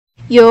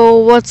Yo,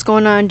 what's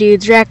going on,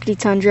 dudes? Rackety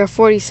Tundra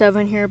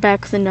 47 here,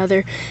 back with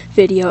another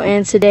video.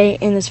 And today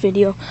in this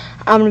video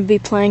I'm going to be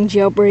playing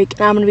Jailbreak,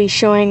 and I'm going to be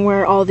showing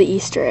where all the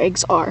Easter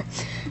eggs are.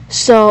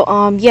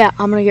 So yeah,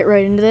 I'm going to get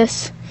right into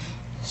this.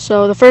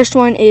 So the first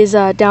one is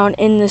down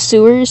in the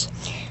sewers,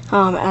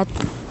 at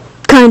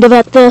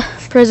the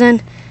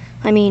prison.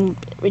 I mean,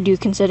 we do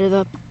consider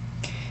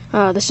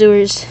the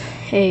sewers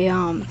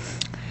a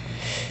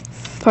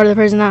part of the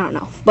prison, I don't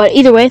know, but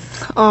either way,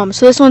 so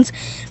this one's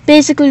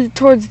basically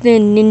towards the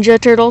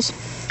Ninja Turtles,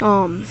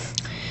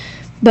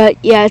 but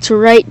yeah, it's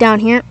right down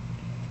here.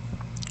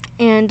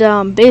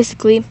 And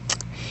basically,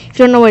 if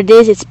you don't know what it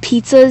is, it's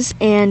pizzas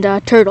and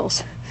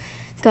turtles,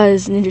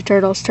 because Ninja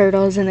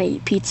Turtles, and they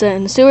eat pizza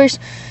in the sewers.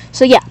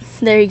 So yeah,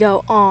 there you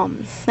go.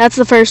 That's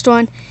the first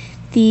one.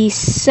 The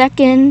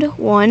second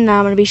one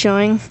I'm going to be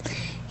showing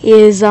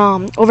is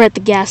over at the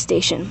gas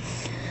station.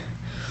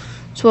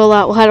 So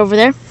we'll head over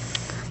there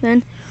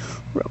then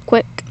real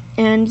quick,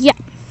 and yeah.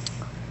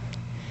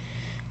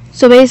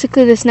 So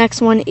basically this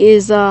next one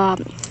is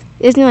isn't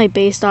really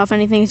based off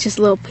anything. It's just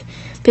a little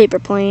paper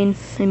plane.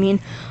 I mean,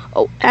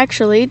 oh,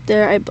 actually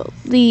there, I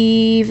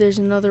believe there's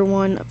another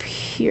one up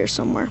here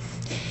somewhere.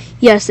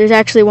 Yes, there's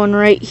actually one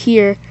right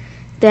here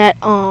that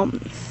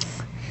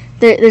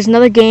there's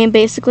another game.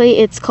 Basically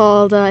it's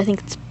called I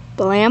think it's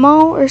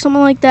Blammo or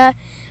something like that,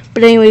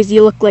 but anyways,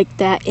 you look like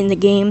that in the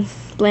game,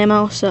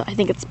 Blammo. So I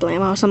think it's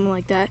Blammo, something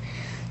like that.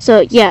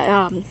 So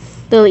yeah,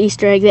 little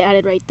Easter egg they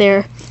added right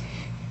there.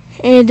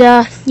 And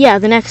yeah,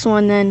 the next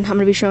one then I'm going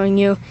to be showing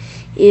you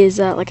is,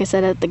 like I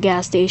said, at the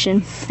gas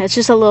station. It's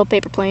just a little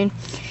paper plane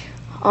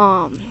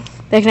that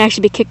can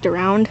actually be kicked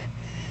around.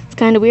 It's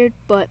kind of weird,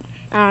 but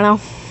I don't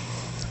know.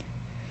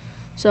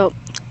 So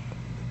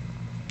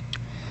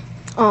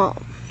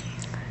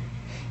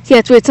yeah,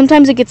 it's weird.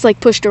 Sometimes it gets like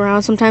pushed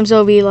around. Sometimes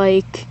it'll be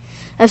like,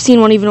 I've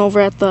seen one even over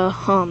at the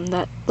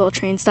that little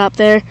train stop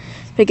there.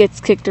 If it gets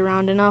kicked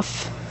around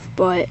enough,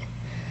 but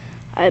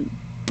I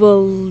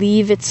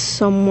believe it's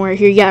somewhere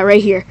here. Yeah,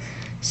 right here.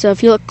 So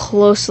if you look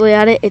closely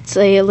at it, it's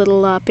a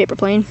little paper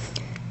plane.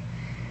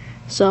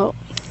 So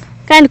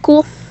kind of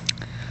cool.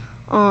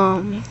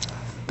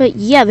 But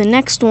yeah, the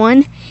next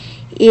one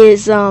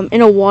is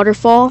in a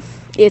waterfall.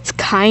 It's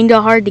kind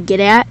of hard to get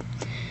at,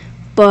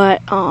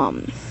 but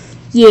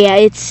yeah,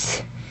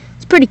 it's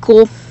pretty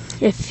cool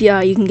if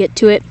you can get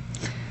to it.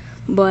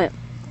 But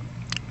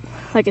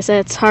like I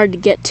said, it's hard to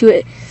get to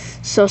it.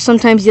 So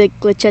sometimes you like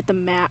glitch at the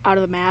map, out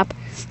of the map,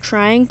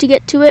 trying to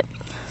get to it.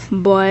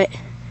 But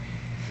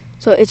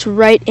so it's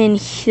right in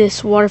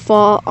this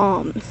waterfall.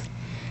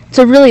 It's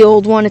a really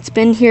old one. It's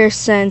been here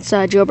since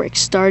Jailbreak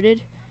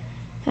started,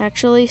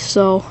 actually.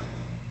 So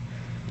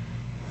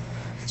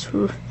it's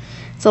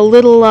a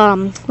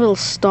little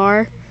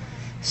star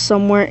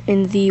somewhere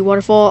in the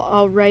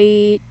waterfall.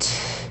 Right,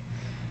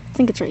 I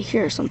think it's right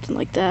here or something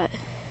like that.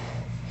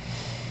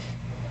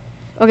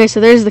 Okay,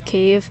 so there's the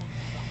cave.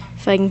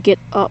 If I can get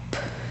up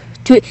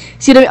to it.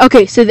 See what I mean?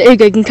 Okay, so there you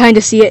go. You can kind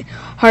of see it.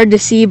 Hard to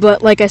see,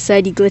 but like I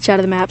said, you glitch out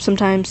of the map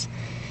sometimes.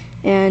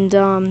 And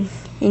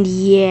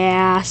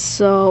yeah,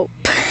 so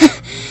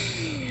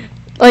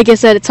like I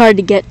said, it's hard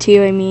to get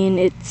to. I mean,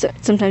 it's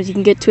sometimes you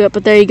can get to it,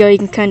 but there you go. You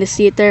can kind of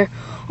see it there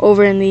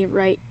over in the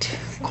right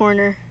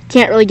corner.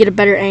 Can't really get a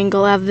better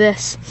angle out of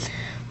this,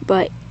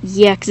 but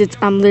yeah, because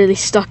I'm literally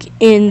stuck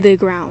in the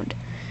ground,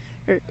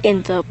 or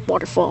in the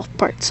waterfall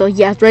part. So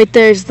yeah, right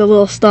there's the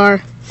little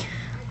star.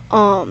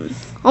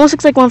 Almost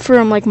looks like one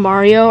from like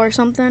Mario or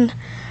something.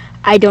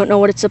 I don't know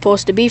what it's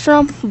supposed to be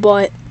from,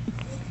 but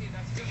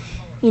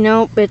you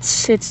know, it's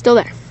still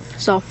there.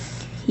 So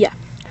yeah.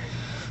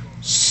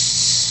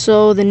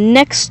 So the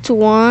next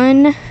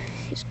one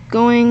is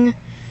going to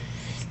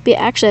be,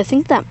 actually I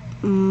think that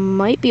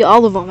might be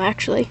all of them.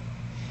 Actually,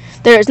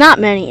 there's not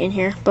many in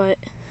here, but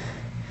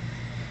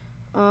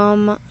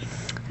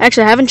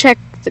actually I haven't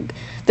checked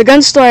the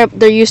gun store.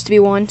 There used to be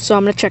one, so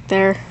I'm gonna check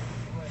there.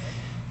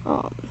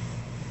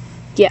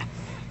 Yeah.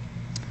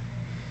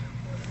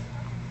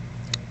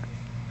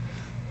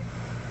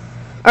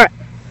 Alright.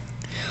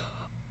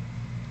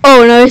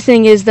 Oh, another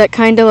thing is that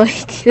kind of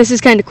like, this is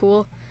kind of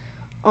cool.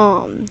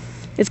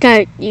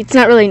 It's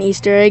not really an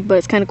Easter egg, but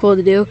it's kind of cool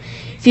to do.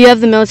 If you have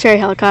the military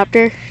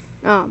helicopter,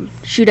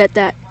 shoot at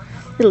that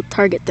little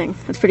target thing.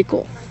 That's pretty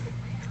cool.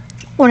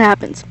 What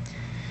happens?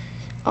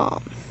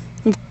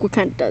 What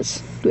kind of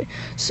does do it?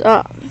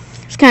 So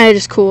it's kind of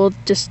just cool,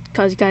 just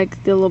cause you gotta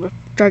get a little bit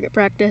of target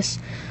practice.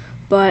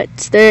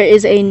 But there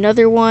is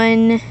another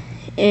one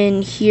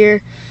in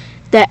here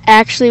that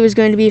actually was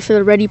going to be for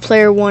the Ready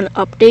Player One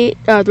update,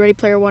 the Ready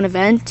Player One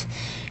event.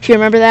 If you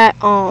remember that,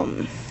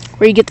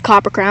 where you get the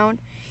copper crown,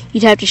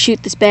 you'd have to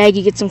shoot this bag,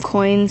 you get some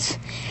coins,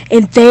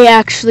 and they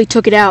actually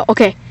took it out.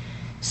 Okay,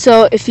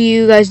 so if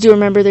you guys do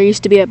remember, there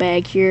used to be a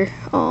bag here.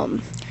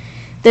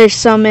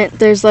 There's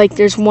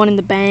one in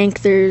the bank,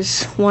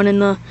 there's one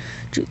in a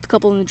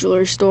couple in the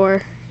jewelry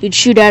store. You'd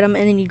shoot at them,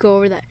 and then you'd go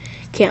over that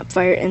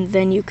campfire, and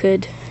then you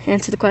could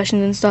answer the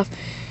questions and stuff.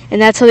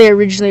 And that's how they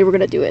originally were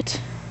going to do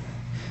it.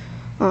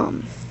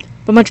 But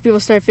a bunch of people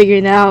started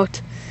figuring that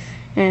out,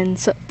 and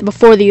so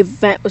before the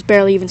event was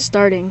barely even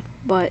starting.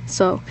 But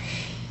so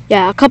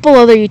yeah, a couple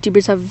other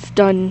YouTubers have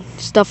done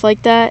stuff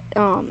like that.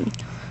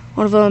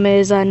 One of them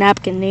is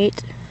Napkin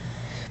Nate.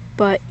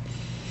 But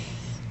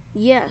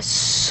yeah,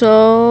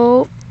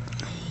 so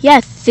yeah,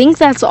 I think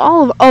that's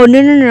all of. Oh,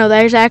 no,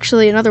 there's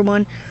actually another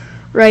one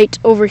right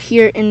over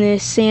here in the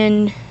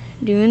sand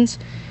dunes,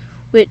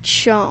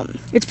 which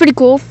it's pretty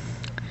cool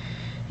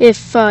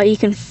if you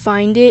can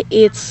find it.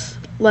 It's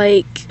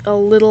like a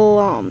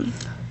little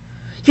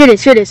here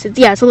it is.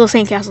 Yeah, it's a little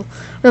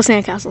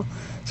sandcastle.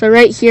 So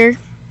right here,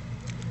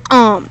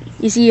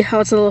 you see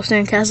how it's a little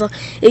sandcastle.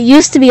 It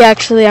used to be,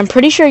 actually, I'm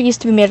pretty sure it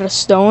used to be made of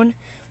stone,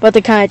 but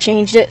they kind of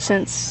changed it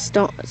since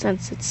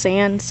it's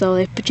sand, so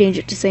they changed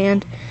it to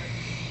sand.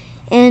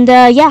 And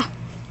yeah,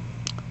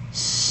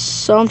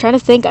 so I'm trying to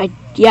think. I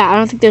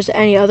don't think there's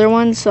any other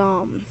ones.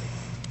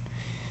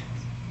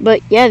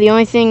 But yeah, the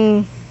only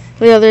thing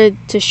really other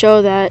to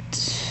show that,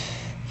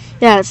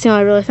 yeah, it's the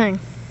only really thing.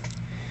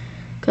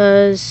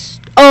 Cause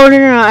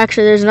no,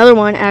 actually, there's another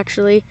one.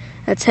 Actually,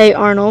 that's Hey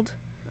Arnold.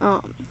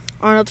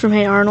 Arnold from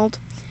Hey Arnold.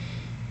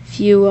 If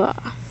you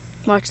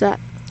watch that,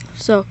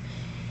 so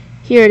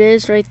here it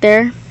is right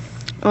there.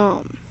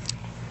 You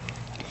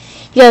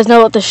guys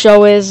know what the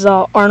show is?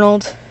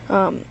 Arnold.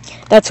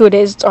 That's who it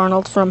is. It's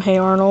Arnold from Hey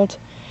Arnold.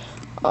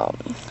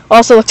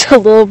 Also looks a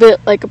little bit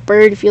like a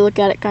bird if you look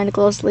at it kind of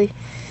closely.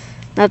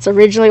 That's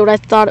originally what I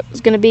thought it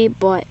was gonna be,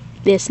 but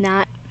it's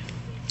not.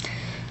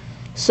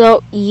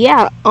 So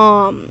yeah,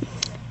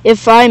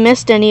 if I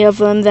missed any of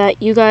them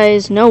that you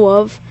guys know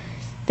of,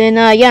 then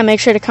yeah, make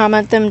sure to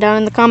comment them down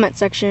in the comment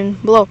section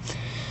below.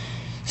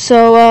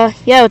 So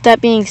yeah, with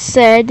that being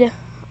said,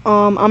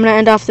 I'm gonna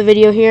end off the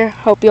video here.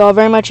 Hope you all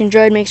very much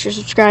enjoyed. Make sure to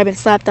subscribe and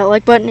slap that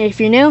like button if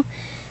you're new.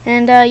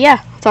 And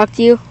yeah, I'll talk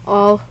to you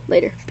all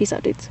later. Peace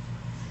out, dudes.